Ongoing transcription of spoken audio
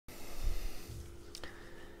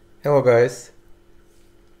Hello guys,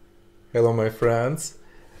 hello my friends,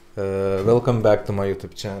 welcome back to my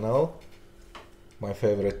YouTube channel. My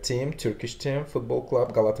favorite team, Turkish team, football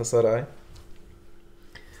club Galatasaray.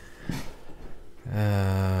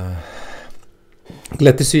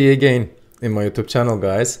 Glad to see you again in my YouTube channel,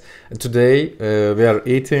 guys. Today we are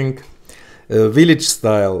eating village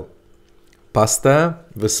style pasta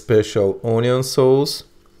with special onion sauce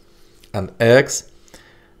and eggs.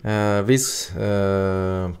 With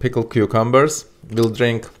pickled cucumbers. We'll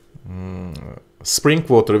drink spring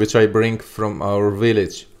water, which I bring from our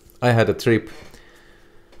village. I had a trip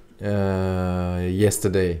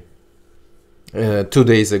yesterday, 2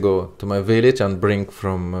 days ago, to my village and bring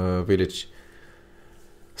from village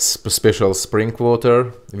special spring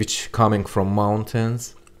water, which coming from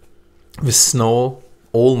mountains with snow.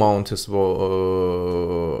 All mountains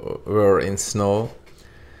were in snow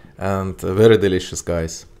and very delicious,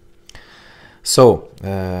 guys. So,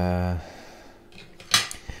 and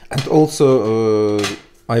also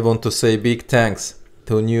I want to say big thanks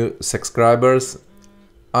to new subscribers.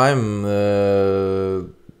 I'm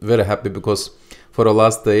very happy because for the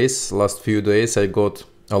last few days, I got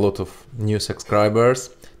a lot of new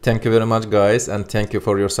subscribers. Thank you very much, guys, and thank you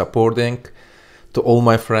for your supporting. To all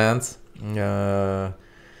my friends,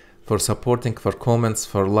 for supporting, for comments,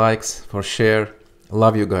 for likes, for share.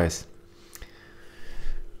 Love you guys.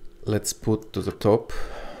 Let's put to the top.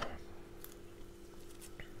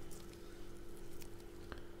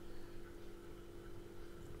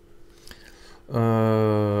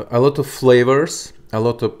 A lot of flavors, a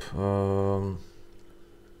lot of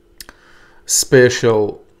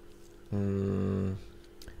special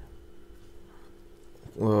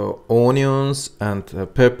onions and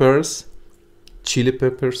peppers, chili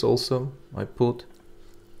peppers also I put.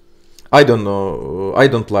 I don't know, I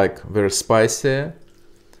don't like very spicy,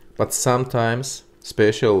 but sometimes,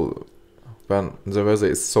 special when the weather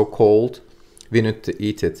is so cold, we need to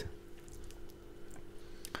eat it.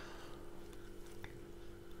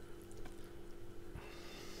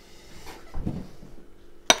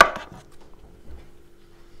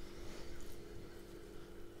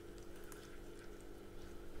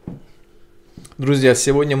 Друзья,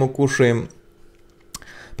 сегодня мы кушаем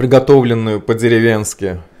приготовленные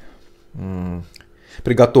по-деревенски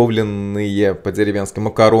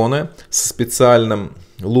макароны со специальным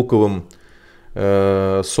луковым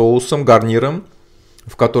соусом, гарниром,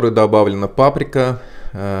 в который добавлена паприка,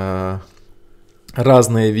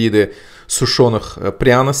 разные виды сушеных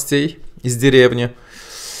пряностей из деревни,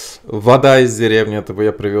 вода из деревни, этого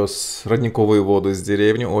я привез родниковую воду из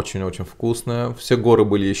деревни, очень-очень вкусная, все горы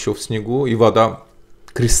были еще в снегу, и вода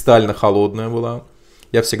кристально холодная была.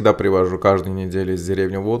 Я всегда привожу каждую неделю из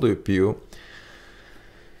деревни воду и пью.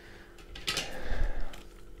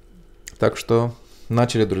 Так что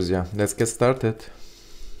начали, друзья. Let's get started.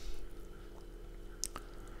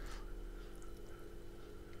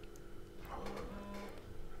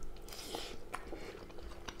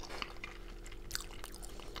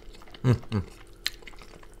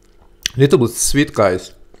 Little bit sweet,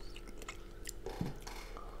 guys.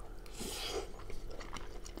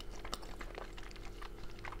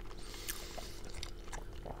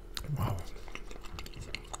 Wow.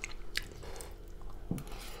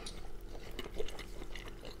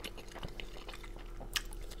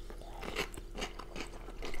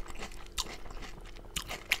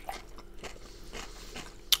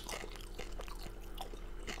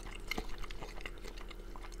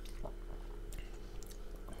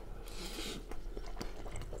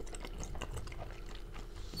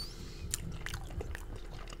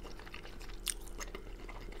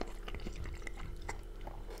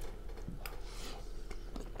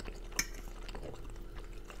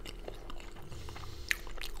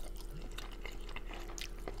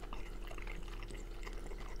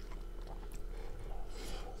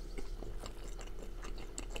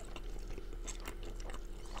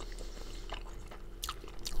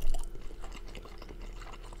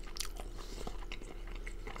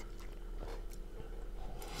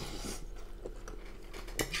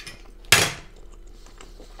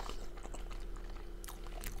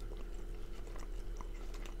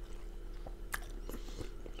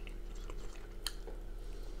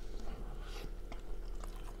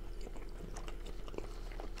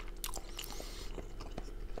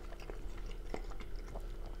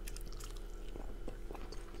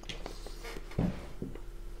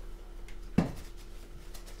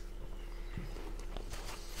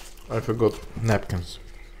 I forgot napkins.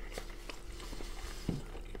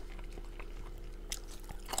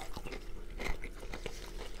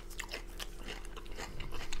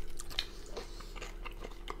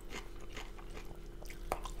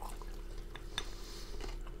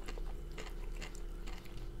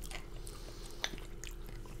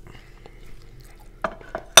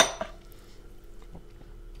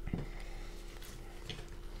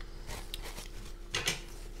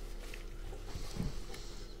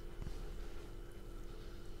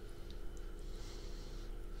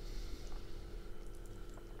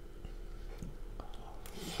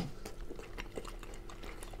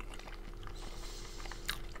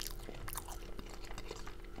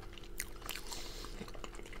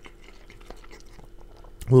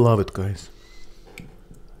 Love it, guys.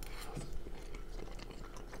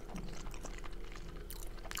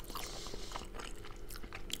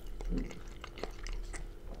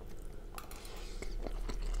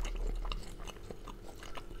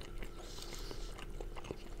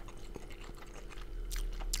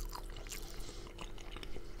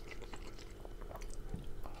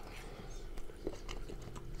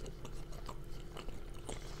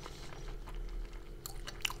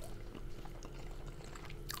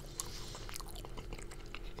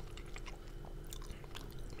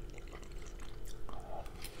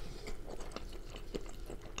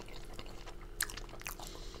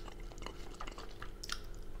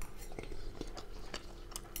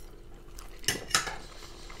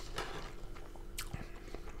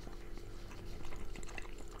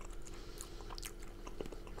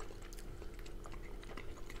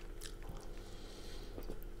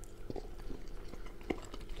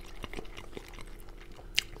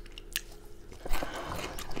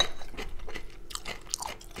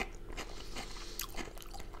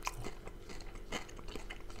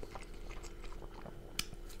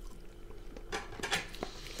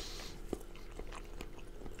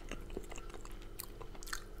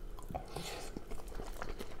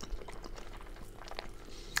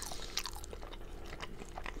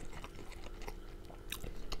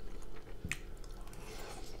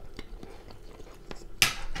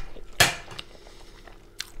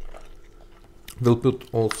 We'll put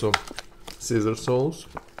also Caesar sauce.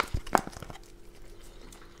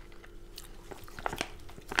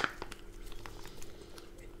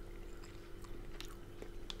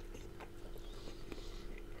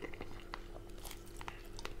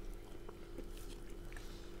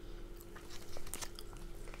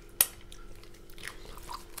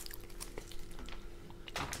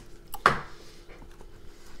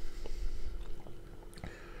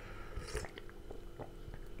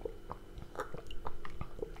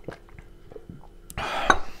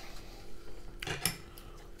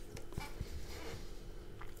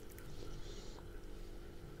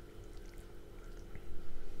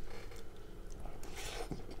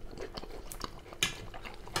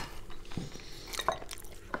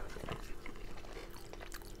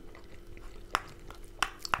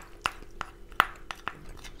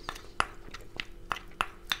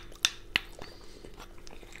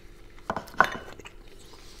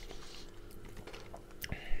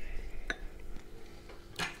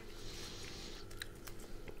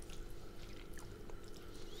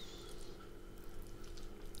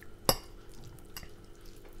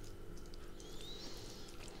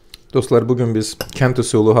 Dostlar, bugün biz kənd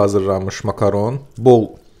usulü hazırlanmış makaron, bol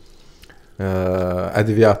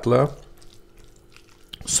ədviyyatla,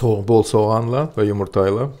 bol soğanla və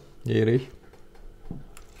yumurtayla yeyirik.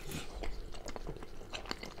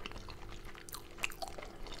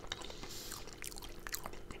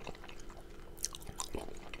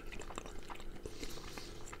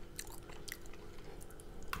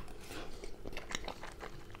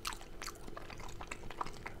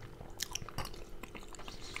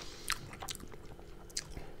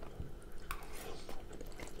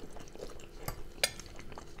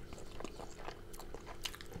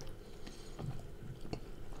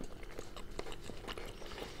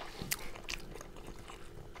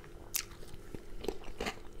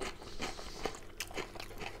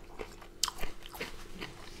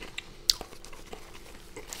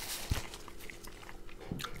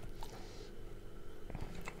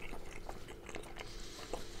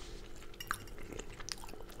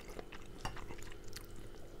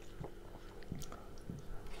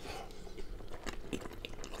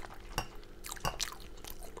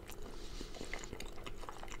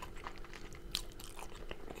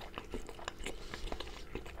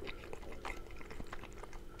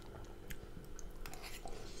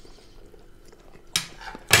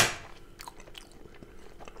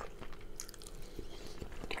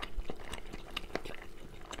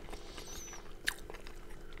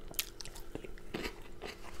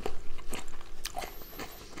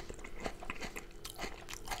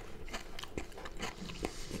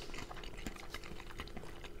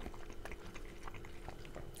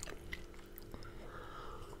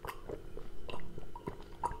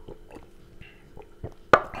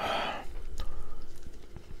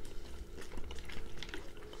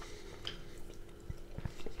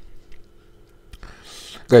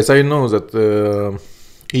 Guys, I know that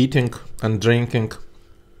eating and drinking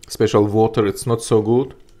special water, it's not so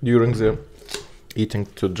good during the eating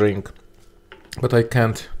to drink, but I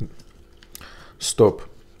can't stop.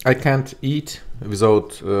 I can't eat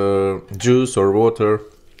without juice or water,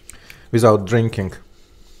 without drinking.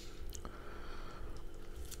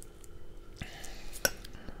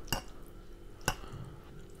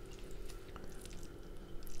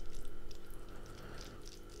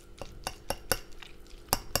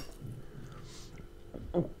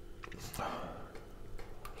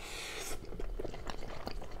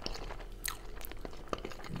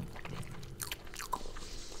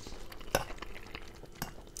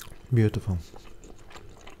 Beautiful.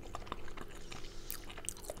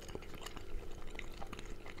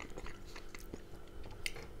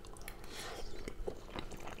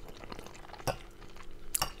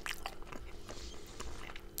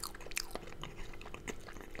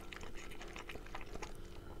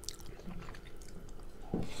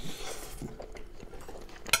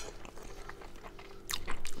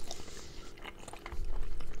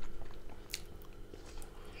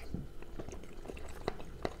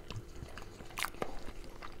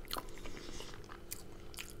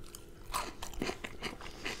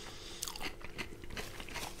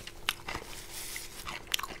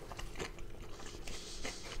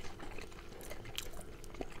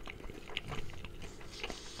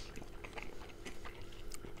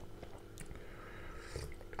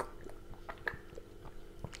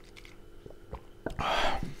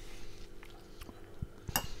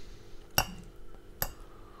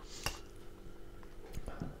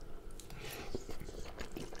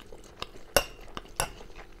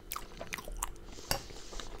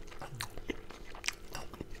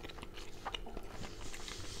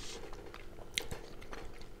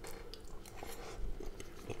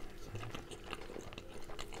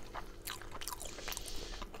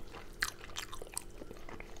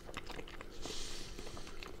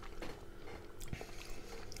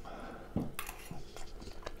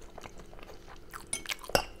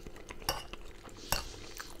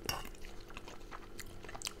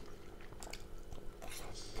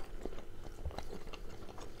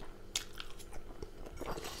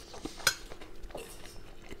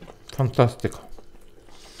 Fantastic.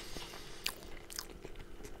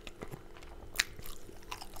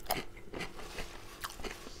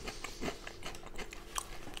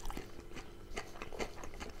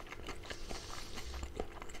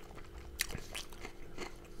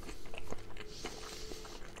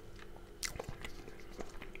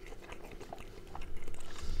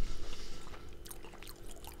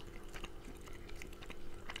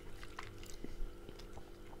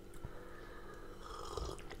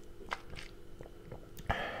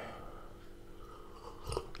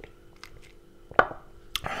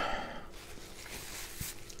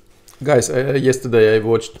 Guys, yesterday I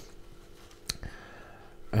watched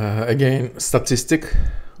again statistic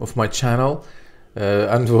of my channel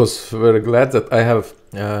and was very glad that I have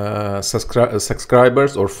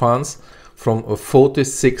subscribers or fans from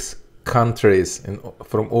 46 countries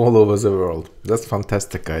from all over the world. That's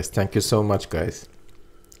fantastic, guys. Thank you so much, guys.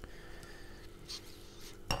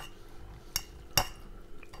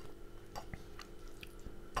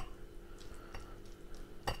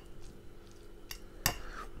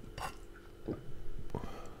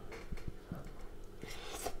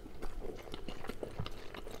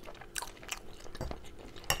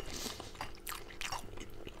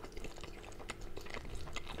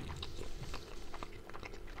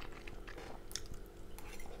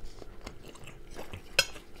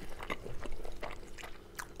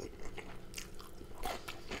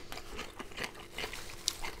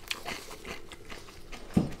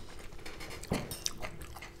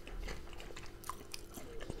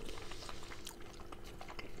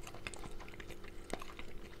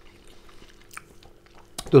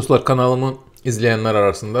 Dostlar, kanalımı izleyenler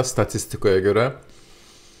arasında statistikoya göre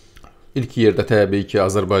ilk yerde təbii ki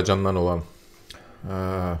Azərbaycandan olan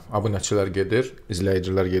abunəçilər gedir,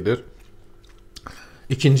 izləyicilər gedir.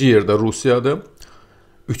 İkinci yerdə Rusiyadır.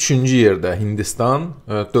 Üçüncü yerdə Hindistan.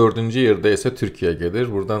 Dördüncü yerdə isə Türkiyə gedir.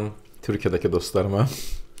 Buradan Türkiyədəki dostlarıma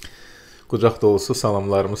qucaq dolusu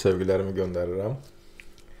salamlarımı, sevgilərimi göndərirəm.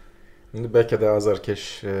 İndi bəlkə də azarkeş,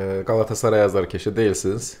 Galatasaray azarkeşi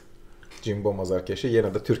deyilsiniz. Cimbom azarkeşi.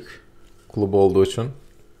 Yenə də Türk klubu olduğu üçün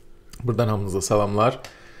buradan hamınıza salamlar.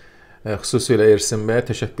 Xüsusilə Ersin bəy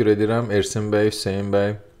təşəkkür edirəm. Ersin bəy, Hüseyin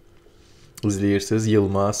bəy izləyirsiniz.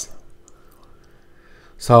 Yılmaz.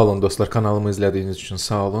 Sağ olun dostlar, kanalımı izlədiyiniz üçün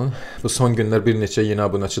sağ olun. Bu son günlər bir neçə yeni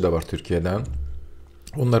abunəçi də var Türkiyədən.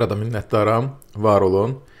 Onlara da minnətdaram. Var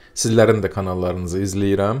olun. Sizlərin də kanallarınızı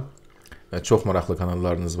izləyirəm. Çox maraqlı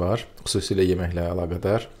kanallarınız var. Xüsusilə yeməklə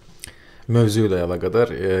əlaqədar. Mövzu ilə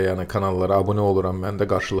əlaqədar, yəni kanallara abunə oluram mən də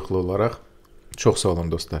qarşılıqlı olaraq. Çox sağ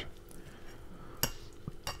olun dostlar.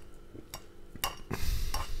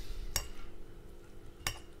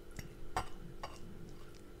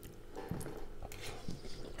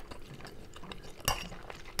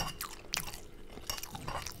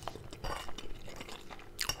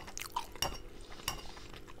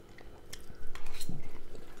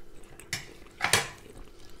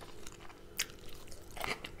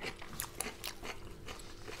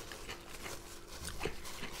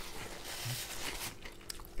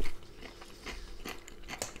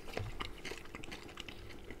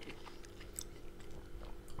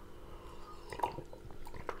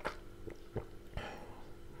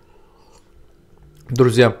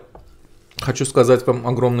 Друзья, хочу сказать вам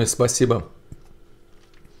огромное спасибо.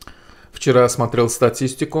 Вчера смотрел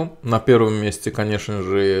статистику. На первом месте, конечно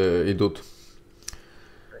же, идут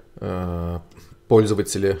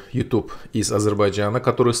пользователи YouTube из Азербайджана,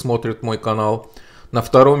 которые смотрят мой канал. На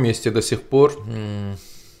втором месте до сих пор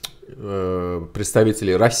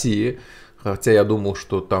представители России. Хотя я думал,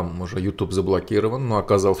 что там уже YouTube заблокирован. Но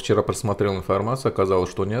оказалось, вчера просмотрел информацию, оказалось,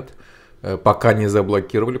 что нет. Пока не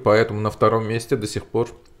заблокировали. Поэтому на втором месте до сих пор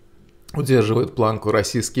удерживают планку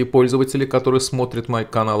российские пользователи, которые смотрят мои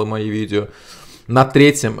каналы, мои видео. На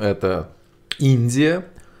третьем это Индия.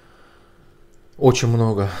 Очень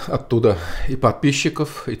много оттуда и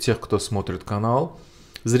подписчиков, и тех, кто смотрит канал,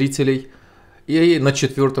 зрителей. И на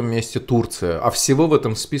четвертом месте Турция. А всего в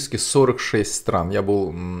этом списке 46 стран. Я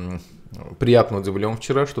был приятно удивлен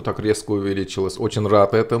вчера, что так резко увеличилось. Очень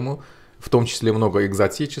рад этому. В том числе много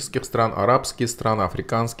экзотических стран, арабские страны,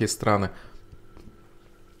 африканские страны.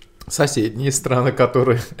 Соседние страны,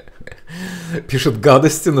 которые пишут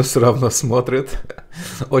гадости, но все равно смотрят.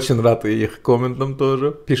 Очень рад и их комментам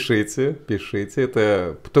тоже. Пишите, пишите.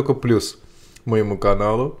 Это только плюс моему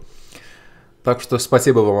каналу. Так что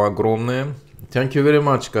спасибо вам огромное. Thank you very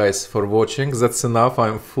much, guys, for watching. That's enough.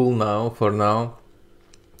 I'm full now, for now.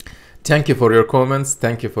 Thank you for your comments.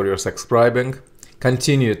 Thank you for your subscribing.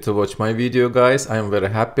 Continue to watch my video, guys. I am very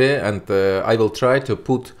happy, and I will try to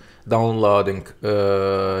put downloading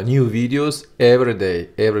new videos every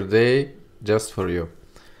day just for you.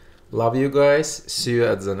 Love you guys. See you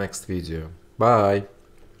at the next video. Bye.